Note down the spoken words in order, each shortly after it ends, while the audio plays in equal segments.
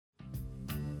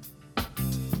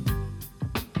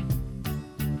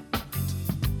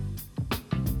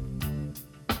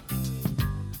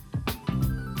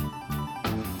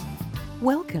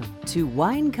Welcome to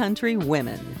Wine Country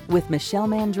Women with Michelle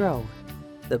Mandro,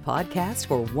 the podcast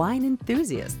for wine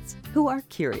enthusiasts who are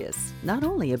curious not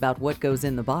only about what goes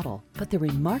in the bottle, but the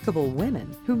remarkable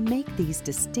women who make these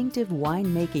distinctive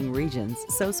winemaking regions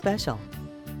so special.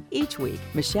 Each week,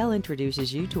 Michelle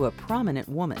introduces you to a prominent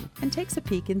woman and takes a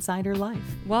peek inside her life.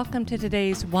 Welcome to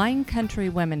today's Wine Country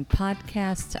Women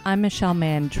podcast. I'm Michelle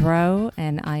Mandro,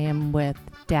 and I am with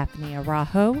Daphne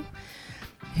Araujo,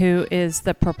 who is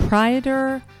the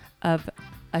proprietor of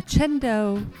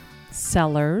Accendo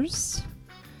Cellars.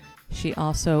 She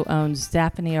also owns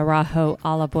Daphne Araujo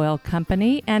Olive Oil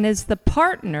Company and is the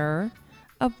partner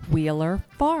of Wheeler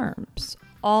Farms,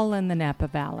 all in the Napa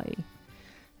Valley.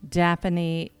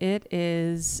 Daphne, it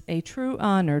is a true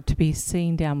honor to be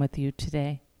sitting down with you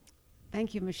today.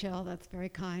 Thank you, Michelle. That's very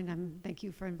kind. Thank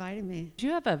you for inviting me. You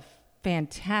have a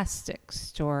fantastic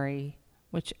story,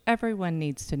 which everyone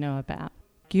needs to know about.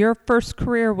 Your first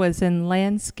career was in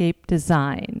landscape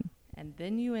design, and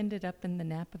then you ended up in the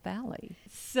Napa Valley.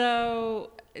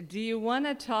 So, do you want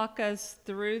to talk us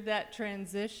through that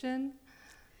transition?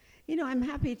 You know, I'm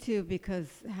happy to, because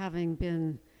having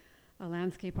been a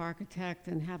landscape architect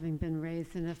and having been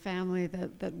raised in a family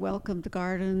that welcomed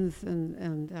gardens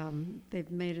and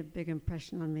they've made a big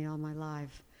impression on me all my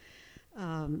life.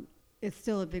 It's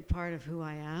still a big part of who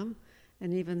I am.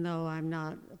 And even though I'm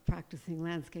not a practicing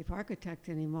landscape architect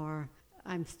anymore,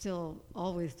 I'm still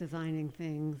always designing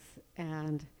things,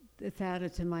 and it's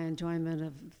added to my enjoyment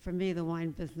of, for me, the wine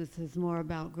business is more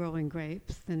about growing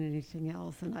grapes than anything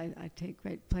else, and I take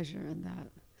great pleasure in that.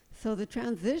 So the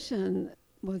transition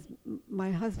was,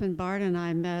 my husband Bart and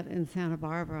I met in Santa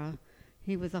Barbara.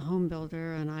 He was a home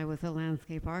builder and I was a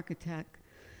landscape architect.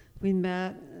 We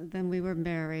met, then we were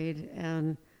married,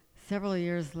 and several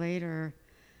years later,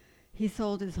 he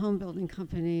sold his home building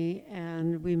company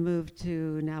and we moved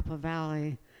to Napa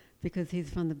Valley because he's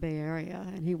from the Bay Area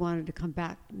and he wanted to come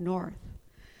back north.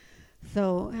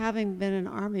 So having been an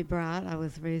Army brat, I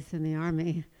was raised in the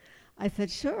Army, I said,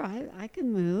 sure, I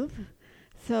can move.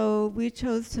 So we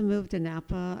chose to move to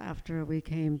Napa after we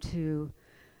came to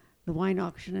the wine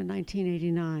auction in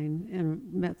 1989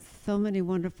 and met so many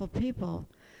wonderful people.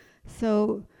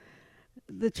 So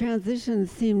the transition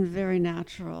seemed very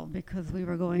natural because we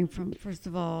were going from, first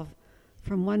of all,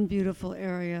 from one beautiful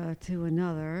area to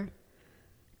another.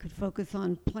 I could focus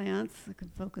on plants, I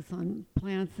could focus on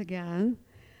plants again,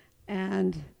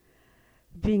 and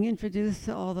being introduced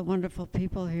to all the wonderful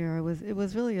people here, it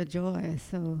was really a joy.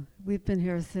 So we've been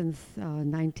here since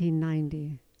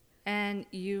 1990. And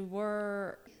you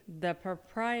were the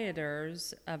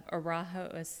proprietors of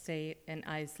Araujo Estate and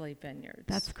Isley Vineyards.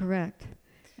 That's correct.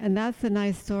 And that's a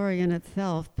nice story in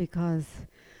itself, because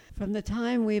from the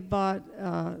time we bought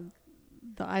the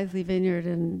Isley Vineyard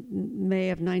in May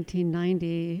of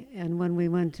 1990, and when we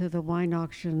went to the wine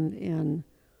auction in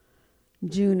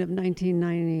June of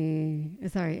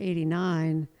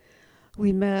 89,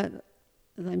 we met,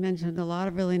 as I mentioned, a lot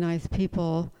of really nice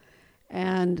people.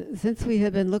 And since we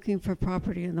had been looking for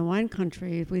property in the wine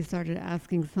country, we started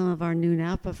asking some of our new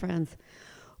Napa friends,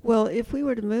 well, if we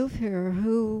were to move here,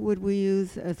 who would we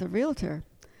use as a realtor?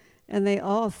 And they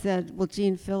all said, well,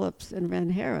 Gene Phillips and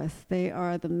Ren Harris. They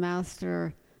are the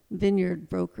master vineyard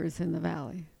brokers in the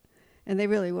valley. And they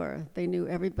really were. They knew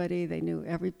everybody. They knew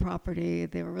every property.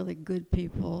 They were really good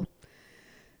people.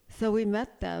 So we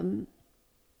met them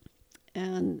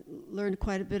and learned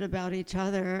quite a bit about each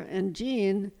other. And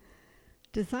Gene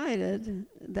decided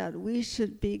that we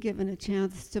should be given a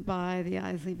chance to buy the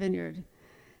Isley Vineyard.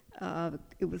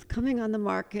 It was coming on the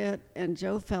market, and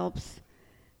Joe Phelps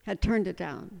had turned it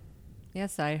down.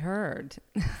 Yes, I heard.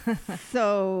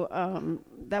 So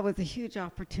that was a huge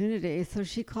opportunity. So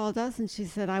she called us and she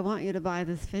said, I want you to buy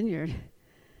this vineyard.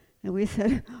 And we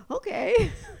said,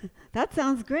 okay, that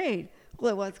sounds great.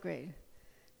 Well, it was great.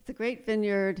 It's a great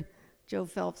vineyard. Joe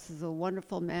Phelps is a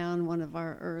wonderful man, one of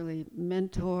our early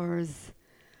mentors.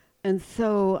 And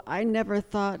so I never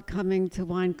thought coming to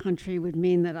wine country would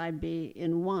mean that I'd be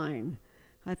in wine.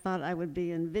 I thought I would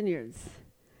be in vineyards.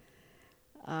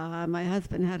 My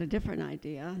husband had a different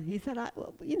idea. He said,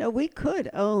 we could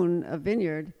own a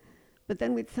vineyard, but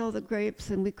then we'd sell the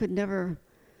grapes and we could never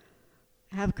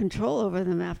have control over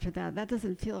them after that. That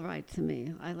doesn't feel right to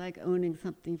me. I like owning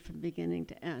something from beginning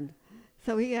to end.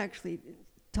 So he actually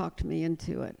talked me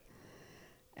into it.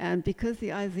 And because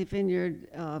the Isley Vineyard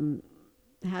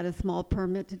had a small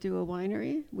permit to do a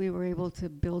winery, we were able to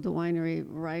build a winery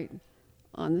right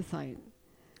on the site.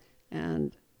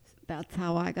 And that's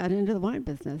how I got into the wine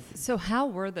business. So how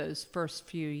were those first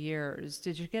few years?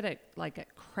 Did you get a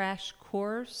crash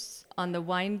course on the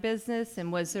wine business?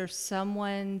 And was there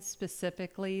someone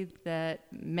specifically that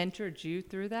mentored you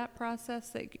through that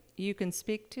process that you can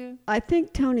speak to? I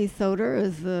think Tony Soder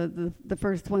is the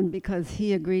first one because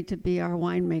he agreed to be our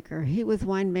winemaker. He was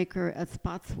winemaker at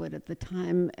Spotswood at the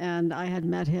time, and I had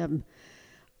met him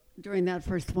during that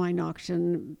first wine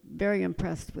auction, very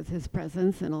impressed with his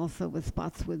presence and also with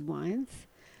Spotswood wines.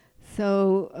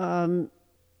 So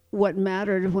what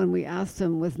mattered when we asked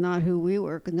him was not who we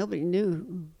were, because nobody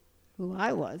knew who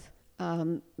I was.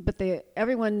 But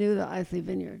everyone knew the Islay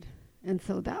Vineyard. And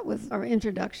so that was our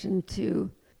introduction to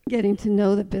getting to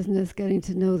know the business, getting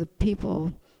to know the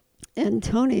people. And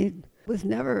Tony was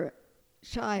never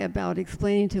shy about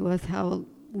explaining to us how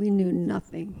we knew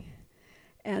nothing.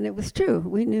 And it was true.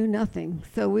 We knew nothing.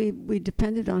 So we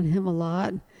depended on him a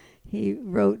lot. He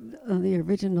wrote the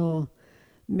original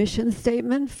mission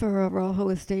statement for Araujo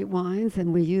Estate Wines,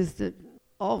 and we used it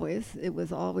always. It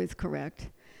was always correct.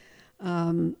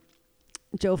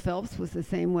 Joe Phelps was the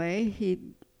same way. He,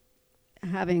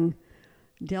 having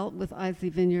dealt with Islay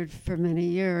Vineyard for many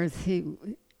years, he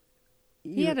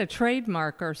had a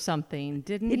trademark or something,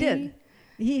 didn't he? He did.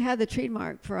 He had the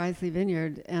trademark for Islay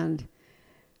Vineyard, and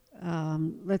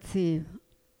let's see.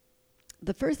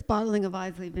 The first bottling of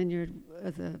Islay Vineyard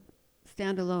as a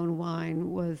standalone wine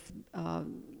was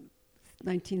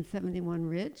 1971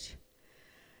 Ridge,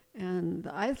 and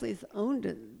the Isleys owned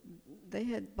it. They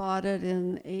had bought it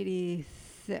in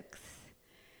 '86,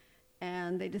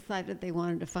 and they decided they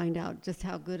wanted to find out just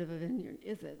how good of a vineyard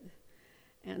is it.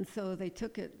 And so they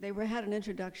took it. They had an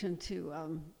introduction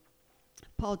to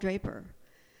Paul Draper,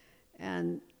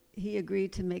 and he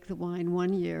agreed to make the wine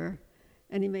 1 year,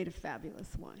 and he made a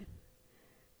fabulous wine.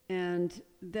 And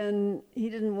then he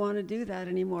didn't want to do that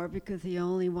anymore because he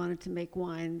only wanted to make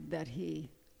wine that he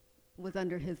was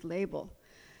under his label.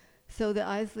 So the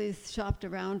Isleys shopped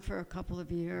around for a couple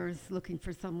of years looking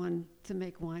for someone to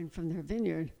make wine from their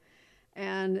vineyard.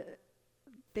 And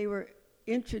they were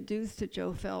introduced to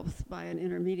Joe Phelps by an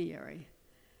intermediary.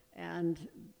 And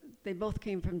they both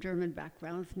came from German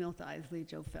backgrounds, Milt Isley,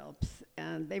 Joe Phelps,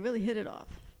 and they really hit it off.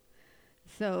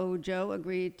 So Joe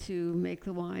agreed to make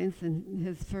the wines, and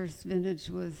his first vintage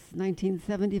was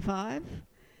 1975,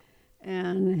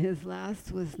 and his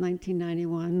last was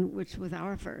 1991, which was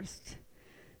our first.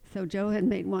 So Joe had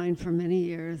made wine for many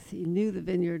years. He knew the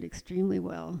vineyard extremely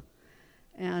well,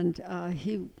 and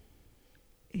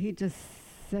he just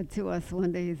said to us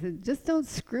one day, he said, "Just don't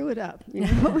screw it up, you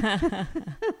know."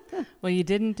 Well, you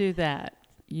didn't do that.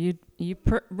 You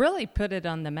really put it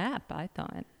on the map, I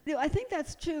thought. I think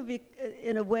that's true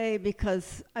in a way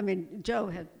because, I mean, Joe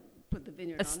had put the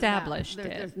vineyard established on the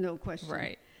map. it. There's no question.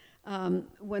 Right.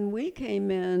 When we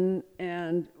came in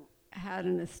and had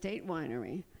an estate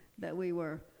winery that we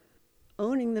were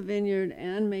owning the vineyard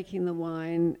and making the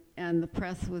wine, and the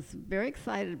press was very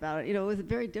excited about it. You know, it was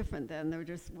very different then. There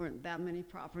just weren't that many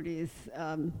properties.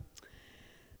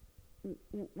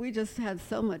 We just had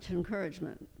so much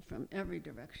encouragement from every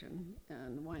direction.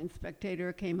 And Wine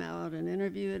Spectator came out and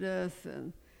interviewed us,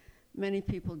 and many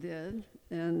people did.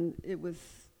 And it was,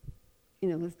 you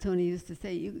know, as Tony used to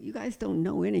say, you guys don't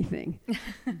know anything.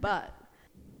 But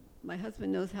my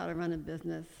husband knows how to run a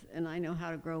business, and I know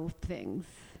how to grow things.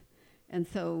 And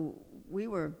so we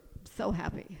were so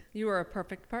happy. You were a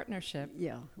perfect partnership.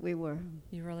 Yeah, we were.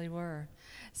 You really were.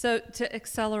 So to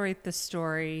accelerate the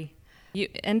story, you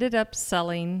ended up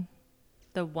selling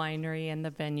the winery and the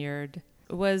vineyard.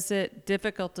 Was it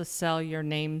difficult to sell your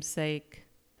namesake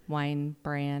wine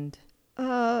brand?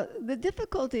 The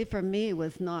difficulty for me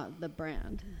was not the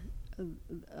brand.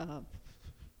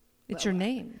 It's your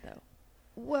name, though.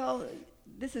 Well,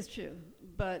 this is true,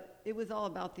 but it was all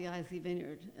about the Islay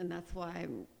Vineyard, and that's why,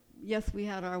 yes, we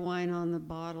had our wine on the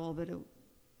bottle, but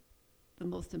the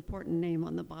most important name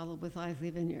on the bottle was Islay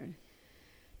Vineyard.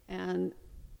 And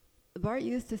Bart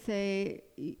used to say,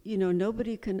 you know,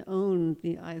 nobody can own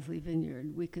the Islay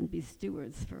Vineyard. We can be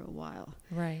stewards for a while.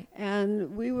 Right.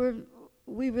 And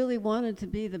we really wanted to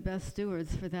be the best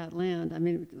stewards for that land. I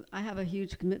mean, I have a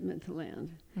huge commitment to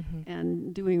land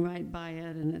and doing right by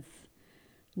it, and it's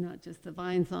not just the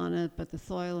vines on it, but the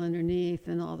soil underneath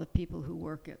and all the people who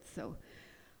work it. So,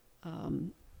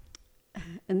 and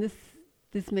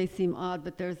this may seem odd,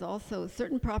 but there's also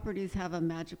certain properties have a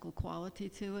magical quality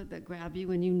to it that grab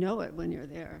you, and you know it when you're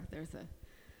there. There's a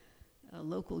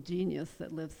local genius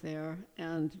that lives there,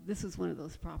 and this is one of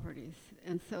those properties.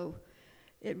 And so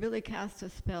it really cast a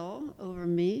spell over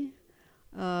me,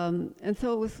 and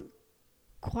so it was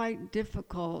quite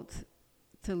difficult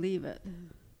to leave it.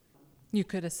 You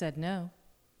could have said no.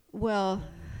 Well,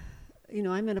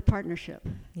 I'm in a partnership.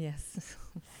 Yes.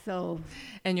 So.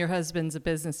 And your husband's a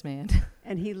businessman.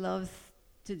 And he loves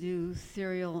to do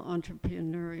serial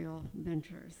entrepreneurial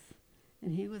ventures.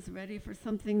 And he was ready for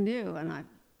something new. And I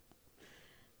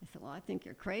said, well, I think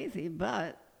you're crazy.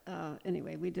 But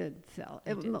anyway, we did sell.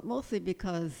 Mostly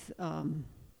because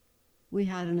we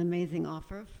had an amazing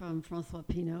offer from Francois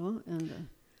Pinault.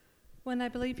 When I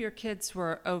believe your kids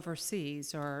were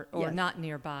overseas or Yes. not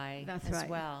nearby That's as right.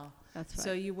 well. That's right.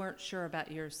 So you weren't sure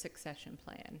about your succession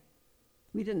plan.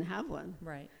 We didn't have one.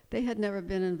 Right. They had never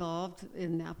been involved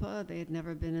in Napa. They had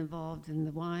never been involved in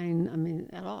the wine,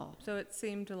 at all. So it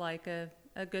seemed like a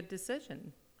good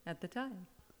decision at the time.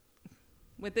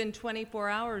 Within 24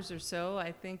 hours or so,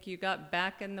 I think you got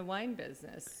back in the wine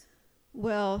business.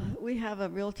 Well, we have a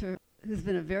realtor who's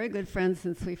been a very good friend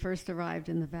since we first arrived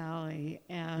in the Valley.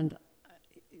 And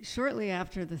shortly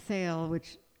after the sale,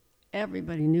 which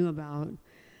everybody knew about,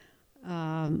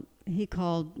 he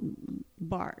called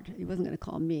Bart. He wasn't going to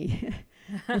call me.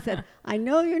 He said, I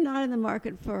know you're not in the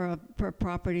market for a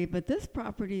property, but this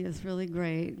property is really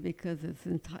great because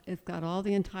it's got all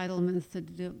the entitlements to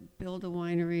build a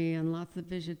winery and lots of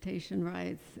vegetation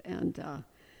rights, and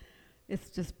it's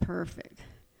just perfect.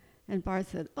 And Bart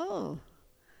said, oh,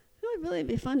 it would really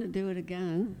be fun to do it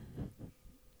again.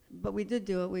 But we did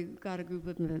do it. We got a group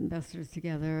of investors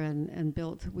together and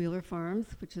built Wheeler Farms,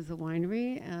 which is a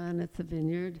winery, and it's a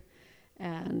vineyard.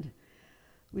 And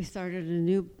we started a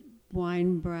new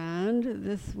wine brand,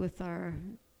 this with our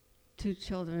two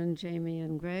children, Jamie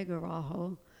and Greg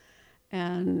Araujo.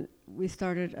 And we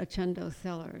started Accendo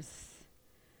Cellars.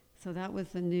 So that was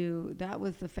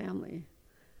the family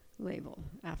label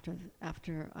after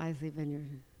Islay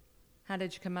Vineyard. How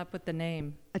did you come up with the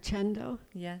name? Accendo?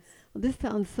 Yes. Well, this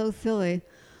sounds so silly,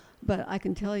 but I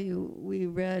can tell you we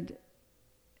read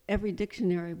every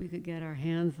dictionary we could get our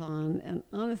hands on, and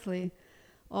honestly,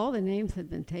 all the names had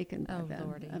been taken by then.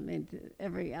 Lordy.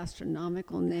 Every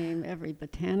astronomical name, every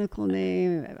botanical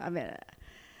name.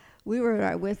 We were at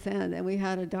our wits' end, and we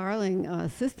had a darling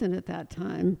assistant at that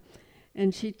time,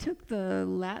 and she took the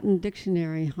Latin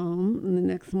dictionary home, and the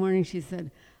next morning she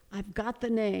said, I've got the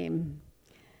name.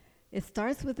 It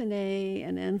starts with an A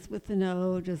and ends with an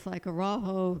O, just like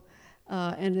Araujo,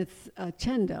 and it's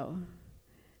Accendo,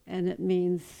 and it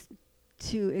means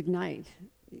to ignite.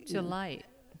 To light.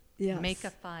 Yes. Make a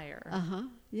fire.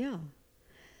 Yeah.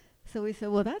 So we said,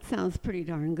 well, that sounds pretty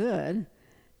darn good.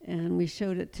 And we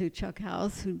showed it to Chuck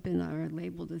House, who'd been our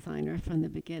label designer from the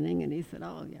beginning, and he said,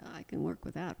 oh, yeah, I can work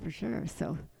with that for sure.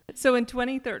 So in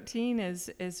 2013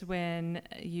 is when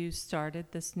you started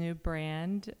this new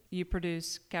brand. You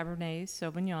produce Cabernet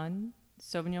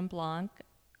Sauvignon Blanc,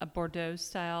 a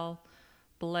Bordeaux-style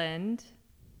blend.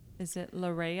 Is it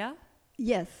Larea?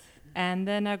 Yes. And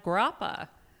then a Grappa.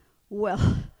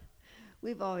 Well,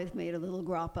 we've always made a little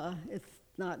Grappa.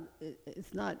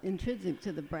 It's not intrinsic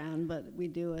to the brand, but we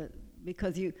do it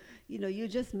because you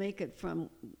just make it from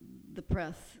the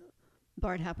press.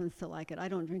 Bart happens to like it. I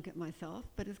don't drink it myself,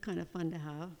 but it's kind of fun to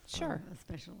have for a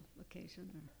special occasion.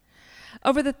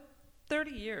 Over the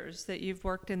 30 years that you've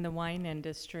worked in the wine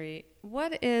industry,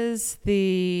 what is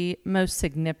the most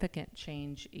significant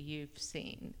change you've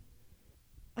seen?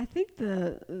 I think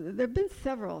there have been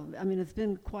several. It's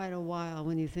been quite a while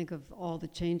when you think of all the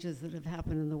changes that have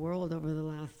happened in the world over the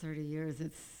last 30 years.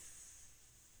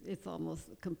 It's almost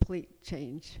a complete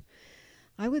change.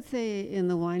 I would say in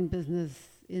the wine business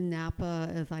in Napa,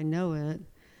 as I know it,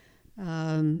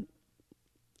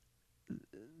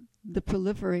 the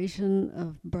proliferation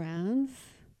of brands,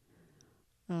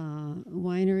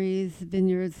 wineries,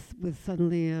 vineyards with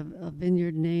suddenly a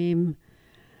vineyard name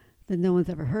that no one's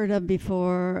ever heard of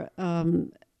before,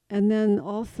 and then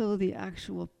also the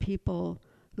actual people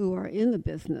who are in the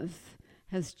business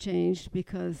has changed,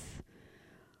 because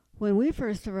when we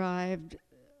first arrived,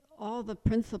 all the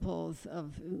principles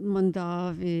of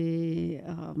Mondavi,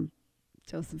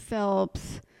 Joseph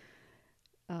Phelps,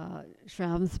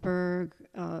 Schramsberg,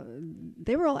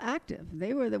 they were all active.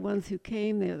 They were the ones who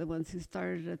came, they were the ones who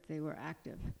started it, they were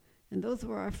active. And those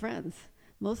were our friends.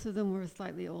 Most of them were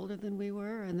slightly older than we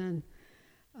were, and then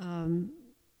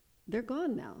they're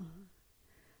gone now.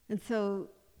 And so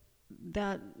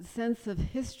that sense of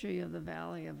history of the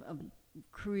Valley, of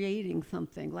creating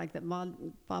something like that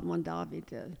Bob Mondavi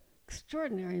did,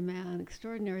 extraordinary man,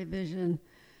 extraordinary vision,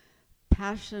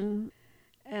 passion,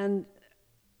 and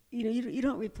you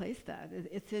don't replace that.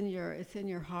 It's in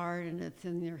your heart, and it's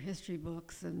in your history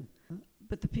books,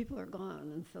 but the people are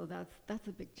gone, and so that's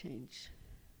a big change.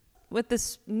 With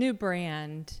this new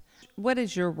brand, what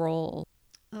is your role?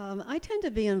 I tend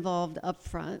to be involved up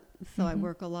front, so I Mhm.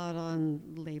 work a lot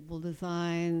on label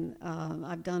design.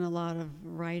 I've done a lot of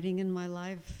writing in my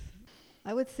life.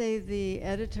 I would say the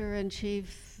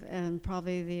editor-in-chief and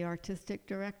probably the artistic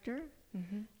director.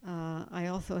 Mhm. I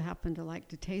also happen to like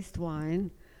to taste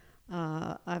wine.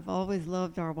 I've always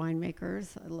loved our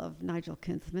winemakers. I love Nigel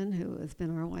Kinsman, who has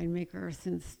been our winemaker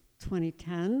since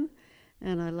 2010.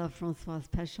 And I love Françoise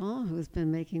Péchon, who's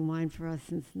been making wine for us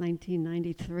since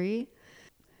 1993.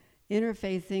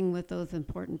 Interfacing with those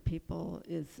important people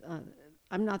is,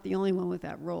 I'm not the only one with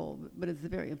that role, but it's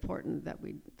very important that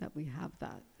we have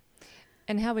that.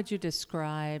 And how would you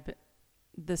describe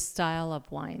the style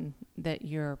of wine that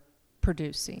you're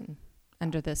producing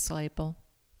under this label?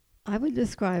 I would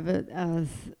describe it as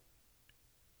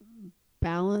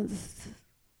balanced,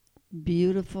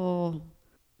 beautiful,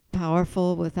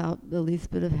 powerful without the least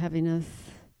bit of heaviness.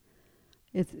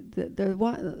 It's the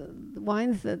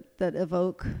wines that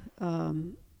evoke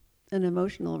an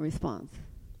emotional response.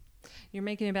 You're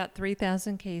making about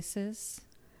 3,000 cases.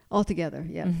 Altogether,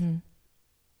 yes. Mm-hmm.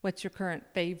 What's your current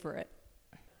favorite?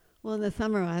 Well, in the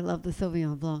summer, I love the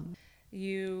Sauvignon Blanc.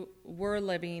 You were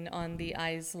living on the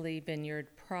Isley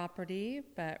Vineyard property,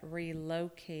 but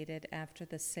relocated after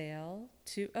the sale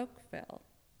to Oakville.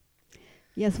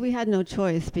 Yes, we had no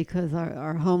choice because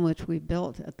our home, which we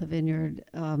built at the vineyard,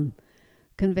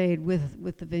 conveyed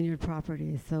with the vineyard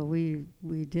property. So we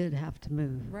did have to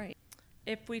move. Right.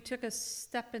 If we took a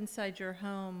step inside your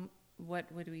home, what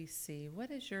would we see?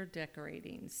 What is your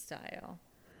decorating style?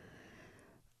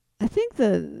 I think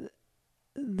the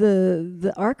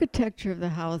architecture of the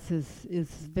house is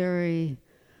very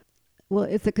well.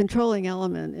 It's a controlling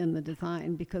element in the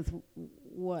design because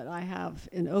what I have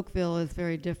in Oakville is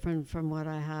very different from what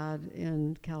I had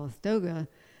in Calistoga.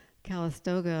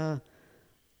 Calistoga,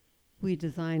 we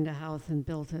designed a house and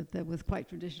built it that was quite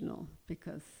traditional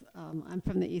because I'm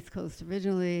from the East Coast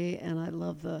originally, and I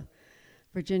love the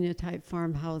Virginia-type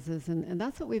farmhouses, and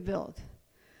that's what we built.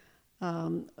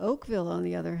 Oakville, on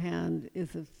the other hand,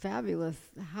 is a fabulous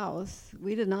house.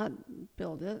 We did not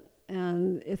build it,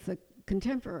 and it's a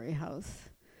contemporary house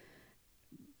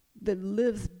that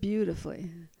lives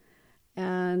beautifully.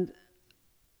 And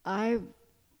I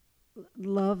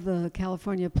love the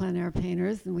California plein air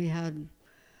painters, and we had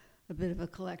a bit of a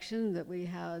collection that we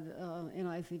had in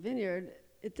Isley Vineyard.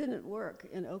 It didn't work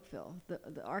in Oakville.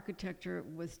 The architecture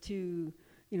was too,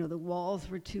 the walls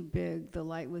were too big, the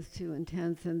light was too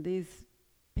intense, and these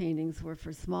paintings were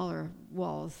for smaller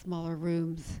walls, smaller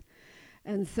rooms.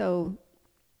 And so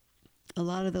a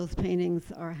lot of those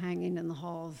paintings are hanging in the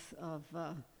halls of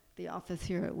the office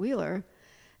here at Wheeler,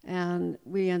 and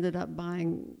we ended up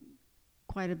buying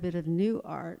quite a bit of new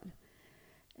art.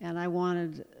 And I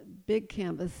wanted big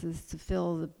canvases to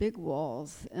fill the big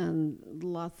walls and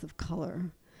lots of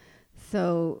color.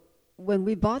 So when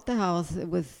we bought the house, it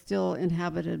was still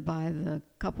inhabited by the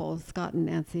couple, Scott and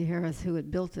Nancy Harris, who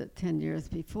had built it 10 years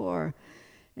before.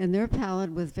 And their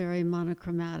palette was very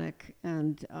monochromatic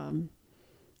and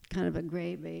kind of a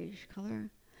gray beige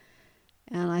color.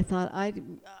 And I thought,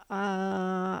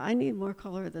 I need more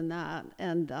color than that.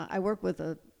 And I work with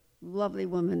a lovely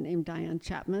woman named Diane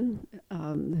Chapman,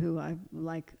 who I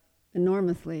like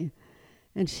enormously.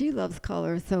 And she loves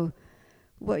color. So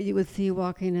what you would see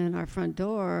walking in our front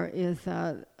door is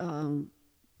that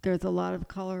there's a lot of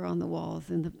color on the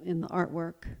walls in the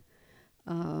artwork.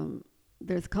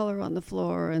 There's color on the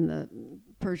floor and the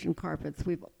Persian carpets.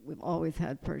 We've always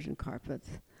had Persian carpets.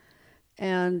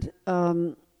 And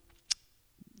the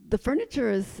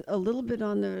furniture is a little bit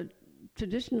on the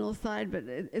traditional side, but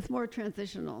it's more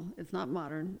transitional. It's not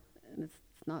modern, and it's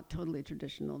not totally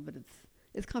traditional, but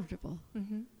it's comfortable.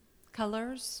 Mm-hmm.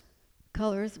 Colors?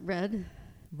 Colors, red.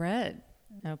 Red,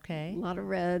 okay. A lot of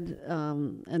red,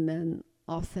 and then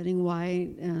offsetting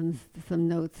white, and some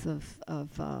notes of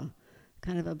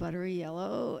kind of a buttery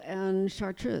yellow, and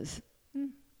chartreuse,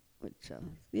 which,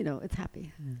 it's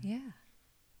happy. Yeah.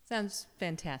 Sounds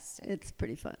fantastic. It's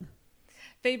pretty fun.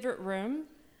 Favorite room?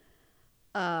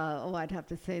 I'd have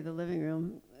to say the living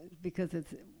room, because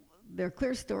there are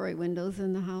clear story windows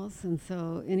in the house, and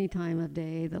so any time of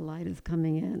day the light is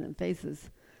coming in and faces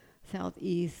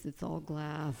southeast. It's all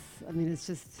glass. I mean, it's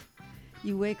just,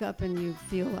 you wake up and you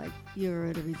feel like you're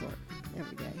at a resort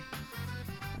every day.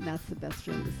 And that's the best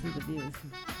room to see the views.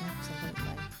 Absolutely.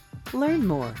 Learn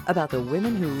more about the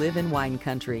women who live in wine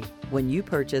country when you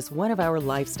purchase one of our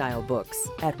lifestyle books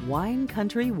at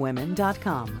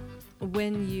winecountrywomen.com.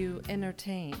 When you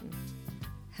entertain,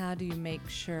 how do you make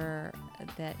sure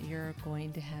that you're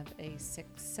going to have a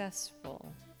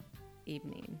successful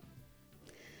evening?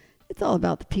 It's all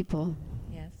about the people.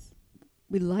 Yes.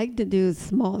 We like to do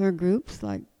smaller groups,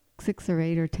 like 6 or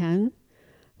 8 or 10.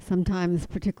 Sometimes,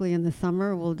 particularly in the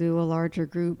summer, we'll do a larger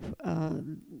group.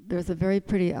 There's a very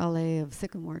pretty alley of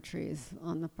sycamore trees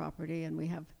on the property, and we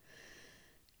have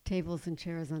tables and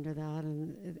chairs under that.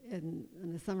 And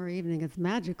in the summer evening, it's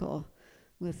magical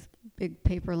with big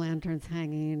paper lanterns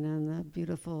hanging and the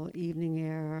beautiful evening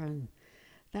air. And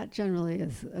that generally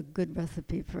is a good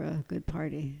recipe for a good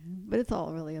party. But it's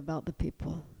all really about the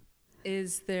people.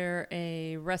 Is there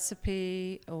a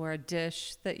recipe or a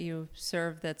dish that you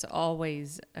serve that's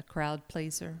always a crowd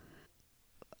pleaser?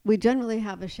 We generally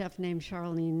have a chef named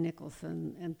Charlene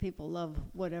Nicholson, and people love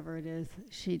whatever it is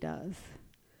she does.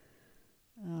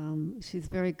 She's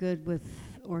very good with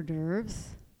hors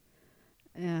d'oeuvres,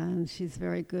 and she's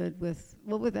very good with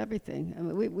everything. I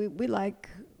mean, we like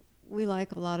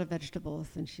a lot of vegetables,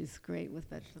 and she's great with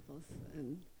vegetables.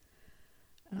 And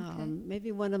Okay.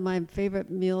 maybe one of my favorite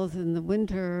meals in the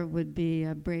winter would be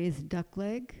a braised duck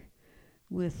leg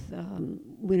with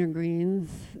winter greens.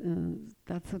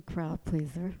 That's a crowd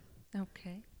pleaser.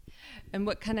 Okay. And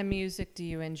what kind of music do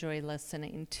you enjoy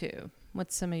listening to?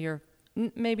 What's some of your,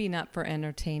 maybe not for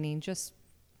entertaining, just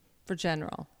for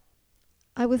general?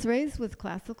 I was raised with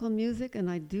classical music, and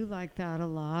I do like that a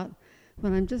lot.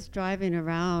 When I'm just driving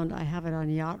around, I have it on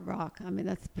yacht rock. I mean,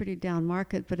 that's pretty down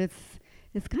market, but it's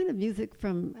kind of music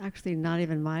from actually not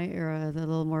even my era, it's a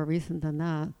little more recent than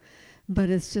that. But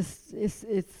it's just,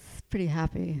 it's pretty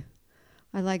happy.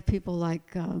 I like people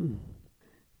like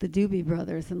the Doobie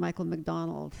Brothers and Michael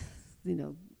McDonald. You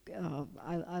know,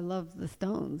 I love the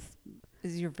Stones.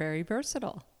 You're very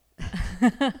versatile.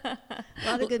 A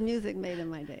lot of good music made in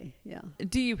my day, yeah.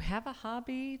 Do you have a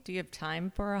hobby? Do you have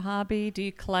time for a hobby? Do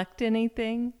you collect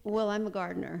anything? Well, I'm a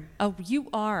gardener. Oh, you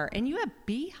are. And you have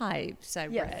beehives, I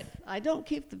Yes, read. I don't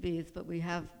keep the bees, but we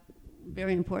have,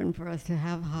 very important for us to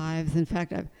have hives. In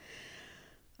fact,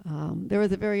 there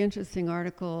was a very interesting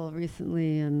article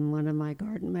recently in one of my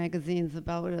garden magazines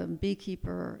about a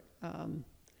beekeeper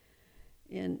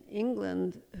in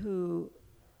England who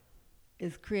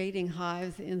is creating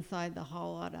hives inside the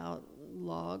hollowed out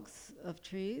logs of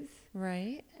trees.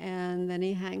 Right. And then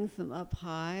he hangs them up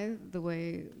high the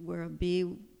way where a bee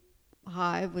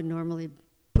hive would normally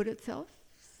put itself,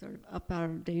 sort of up out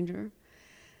of danger.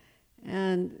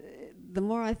 And the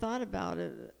more I thought about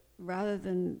it, rather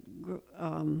than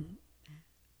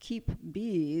keep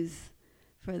bees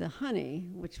for the honey,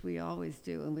 which we always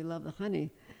do, and we love the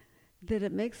honey, that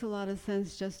it makes a lot of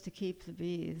sense just to keep the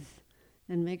bees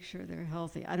and make sure they're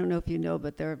healthy. I don't know if you know,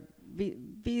 but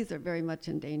bees are very much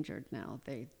endangered now.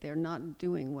 They're not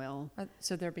doing well.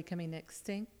 So they're becoming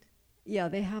extinct? Yeah,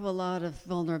 they have a lot of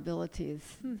vulnerabilities.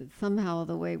 That somehow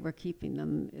the way we're keeping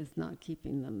them is not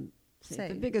keeping them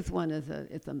safe. The biggest one is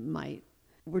it's a mite.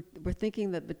 We're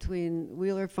thinking that between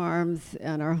Wheeler Farms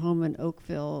and our home in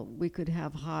Oakville, we could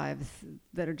have hives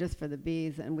that are just for the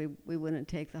bees, and we wouldn't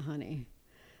take the honey.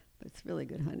 But it's really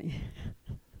good honey.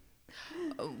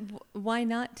 Why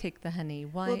not take the honey?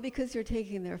 Why? Well, because you're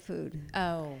taking their food.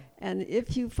 Oh. And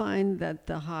if you find that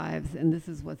the hives, and this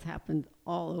is what's happened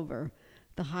all over,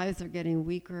 the hives are getting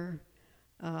weaker.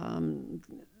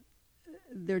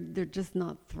 They're just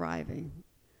not thriving.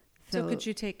 So could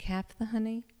you take half the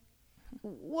honey?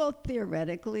 Well,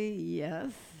 theoretically,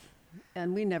 yes.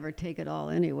 And we never take it all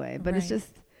anyway. But Right.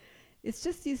 it's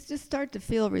just you just start to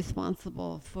feel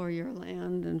responsible for your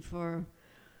land and for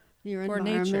your For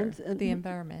environment. nature, and the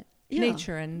environment. Yeah.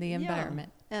 Nature and the Yeah.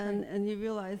 environment. And you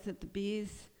realize that the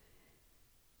bees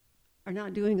are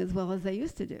not doing as well as they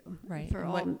used to do. Right. For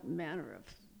And all manner of.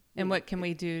 And what can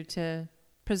we do to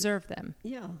preserve them?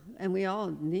 Yeah, and we all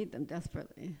need them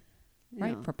desperately.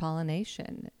 Right, Yeah. for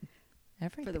pollination,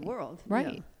 everything. For the world.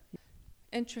 Right. Yeah.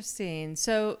 Interesting.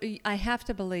 So I have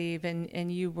to believe,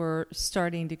 and you were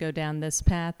starting to go down this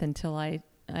path until I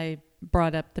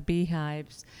brought up the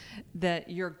beehives, that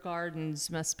your gardens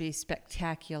must be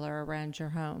spectacular around your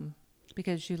home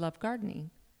because you love gardening.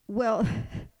 Well,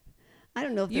 I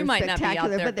don't know if You they're might not be out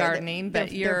spectacular, there but gardening, but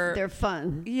they're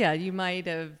fun. Yeah, you might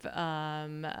have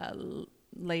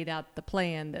laid out the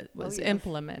plan that was yes.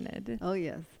 implemented. Oh,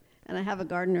 yes. And I have a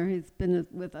gardener who's been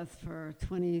with us for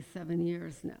 27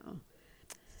 years now.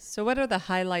 So what are the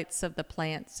highlights of the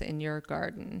plants in your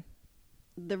garden?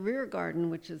 The rear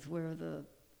garden, which is where the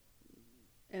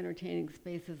entertaining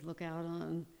spaces look out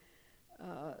on,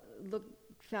 look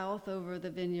south over the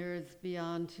vineyards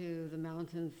beyond to the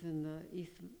mountains in the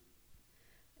east.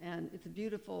 And it's a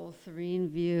beautiful, serene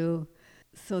view.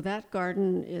 So that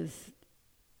garden is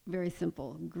very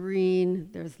simple. Green,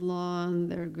 there's lawn,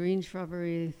 there are green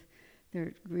shrubberies, there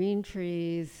are green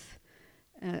trees.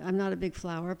 I'm not a big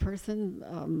flower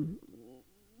person,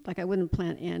 like I wouldn't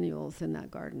plant annuals in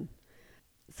that garden.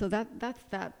 So that's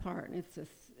that part. It's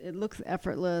just, it looks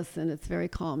effortless and it's very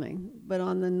calming. But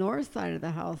on the north side of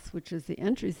the house, which is the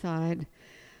entry side,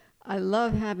 I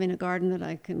love having a garden that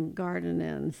I can garden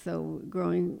in. So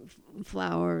growing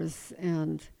flowers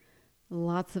and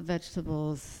lots of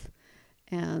vegetables,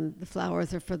 and the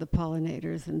flowers are for the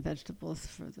pollinators and vegetables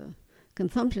for the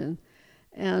consumption.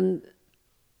 And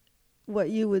what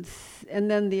you would,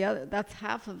 and then the other, that's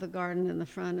half of the garden in the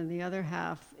front, and the other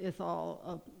half is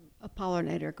all a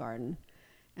pollinator garden.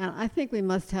 And I think we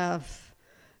must have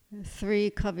 3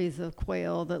 coveys of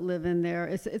quail that live in there.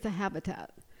 It's a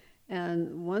habitat.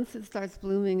 And once it starts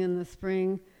blooming in the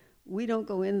spring, we don't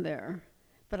go in there.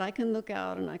 But I can look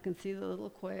out and I can see the little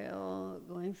quail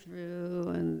going through.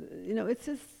 And, it's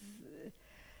just,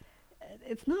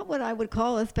 it's not what I would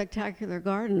call a spectacular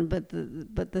garden, but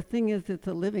the thing is, it's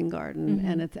a living garden, mm-hmm.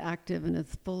 and it's active, and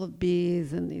it's full of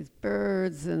bees and these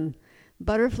birds and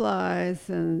butterflies,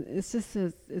 and it's just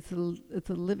it's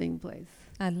a living place.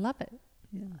 I love it.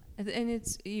 Yeah,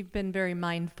 and you've been very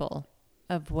mindful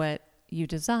of what you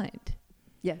designed.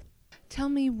 Yes. Tell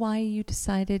me why you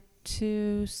decided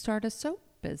to start a soap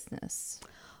business.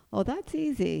 Oh, that's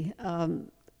easy.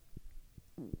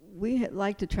 We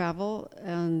like to travel,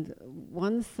 and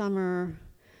one summer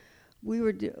we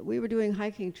were doing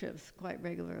hiking trips quite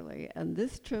regularly, and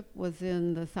this trip was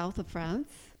in the south of France.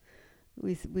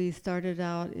 We started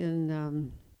out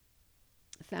in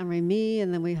Saint-Rémy,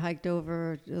 and then we hiked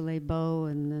over to Les Baux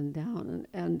and then down.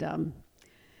 And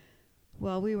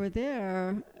while we were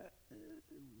there,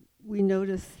 we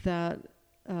noticed that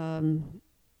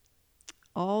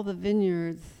all the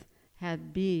vineyards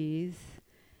had bees,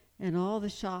 and all the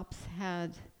shops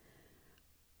had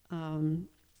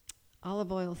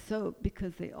olive oil soap,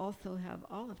 because they also have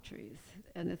olive trees.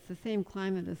 And it's the same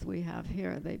climate as we have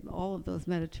here. All of those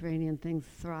Mediterranean things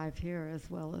thrive here as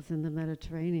well as in the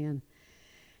Mediterranean.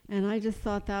 And I just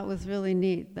thought that was really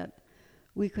neat, that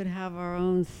we could have our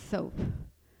own soap,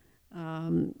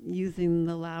 using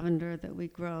the lavender that we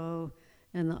grow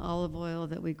and the olive oil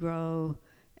that we grow,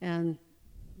 and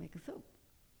make a soap.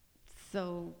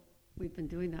 So we've been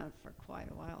doing that for quite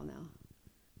a while now.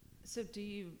 So do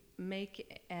you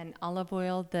make an olive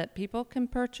oil that people can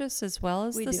purchase as well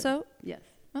as we the do. soap? Yes.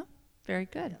 Oh, very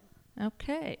good. Yeah.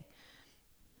 Okay.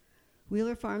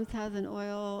 Wheeler Farms has an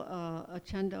oil,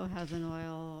 Accendo has an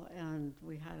oil, and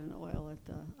we had an oil at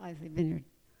the Islay Vineyard.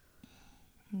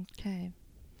 Okay.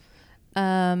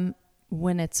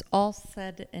 When it's all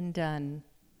said and done,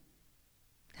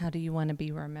 how do you want to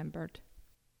be remembered?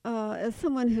 As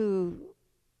someone who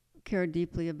cared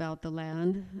deeply about the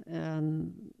land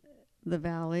and the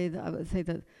valley, I would say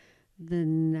that the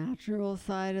natural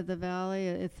side of the valley,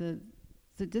 it's a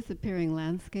disappearing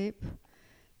landscape,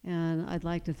 and I'd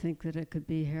like to think that it could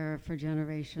be here for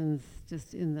generations,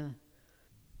 just in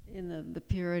the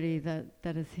purity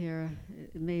that is here.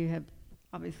 It may have,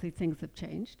 obviously things have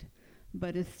changed,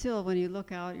 but it's still, when you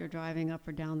look out, you're driving up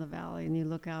or down the valley, and you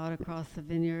look out across the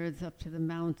vineyards up to the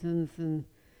mountains, and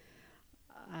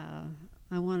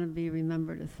I want to be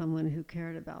remembered as someone who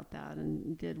cared about that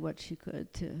and did what she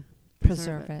could to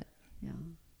preserve it. Yeah,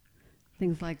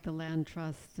 things like the land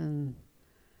trust and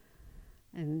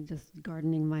just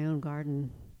gardening my own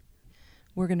garden.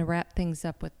 We're going to wrap things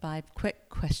up with 5 quick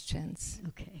questions.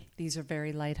 Okay. These are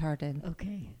very lighthearted.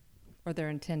 Okay. Or they're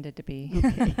intended to be.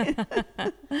 Okay.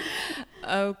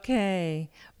 Okay.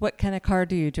 What kind of car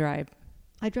do you drive?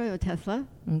 I drive a Tesla.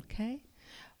 Okay.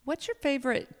 What's your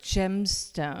favorite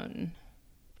gemstone?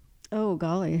 Oh,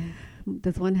 golly.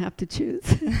 Does one have to choose?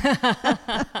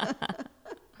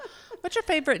 What's your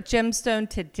favorite gemstone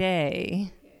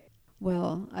today?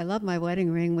 Well, I love my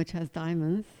wedding ring, which has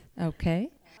diamonds. Okay.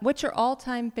 What's your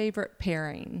all-time favorite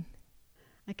pairing?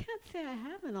 I can't say I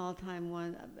have an all-time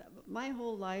one. My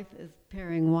whole life is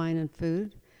pairing wine and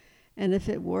food. And if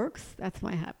it works, that's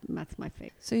my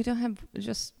favorite. So you don't have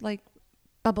just like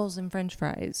bubbles and French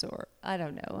fries, or I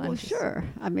don't know. Well, sure.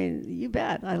 I mean, you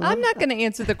bet. I'm not going to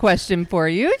answer the question for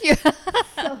you.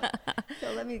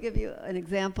 So let me give you an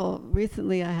example.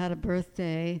 Recently, I had a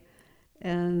birthday,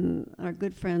 and our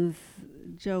good friends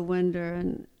Joe Wender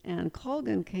and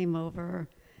Colgan came over,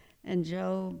 and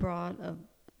Joe brought a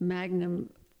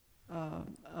magnum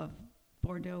of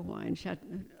Bordeaux wine,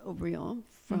 Chateaubriand,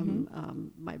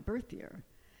 from my birth year.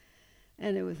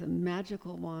 And it was a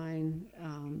magical wine,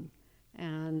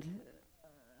 and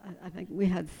I think we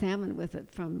had salmon with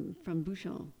it from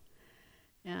Bouchon.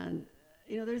 And,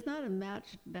 there's not a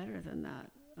match better than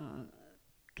that.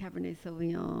 Cabernet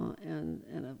Sauvignon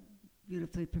and a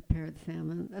beautifully prepared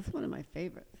salmon. That's one of my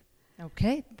favorites.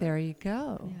 Okay, there you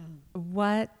go. Yeah.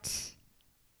 What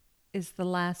is the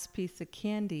last piece of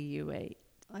candy you ate?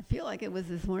 I feel like it was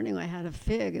this morning I had a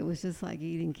fig. It was just like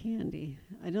eating candy.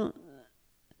 I don't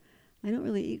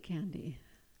really eat candy.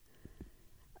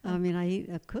 I mean, I eat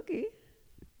a cookie,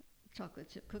 chocolate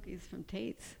chip cookies from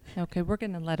Tate's. Okay, we're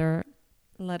going to let her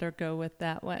go with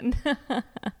that one.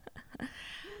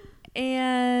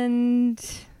 And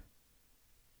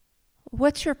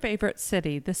what's your favorite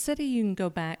city? The city you can go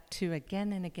back to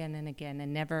again and again and again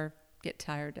and never get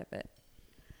tired of it.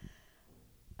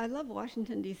 I love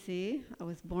Washington, D.C. I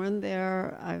was born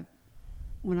there.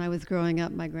 When I was growing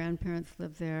up, my grandparents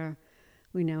lived there.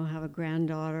 We now have a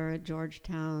granddaughter at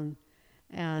Georgetown.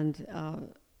 And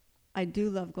I do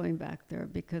love going back there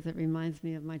because it reminds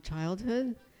me of my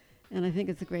childhood. And I think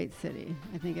it's a great city.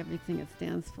 I think everything it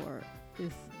stands for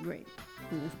is great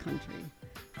in this country.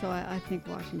 So I think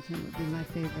Washington would be my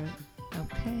favorite.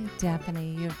 Okay,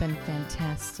 Daphne, you've been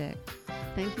fantastic.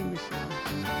 Thank you, Michelle.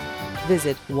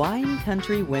 Visit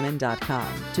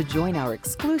winecountrywomen.com to join our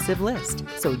exclusive list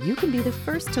so you can be the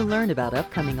first to learn about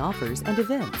upcoming offers and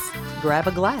events. Grab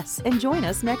a glass and join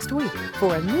us next week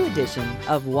for a new edition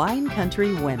of Wine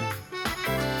Country Women.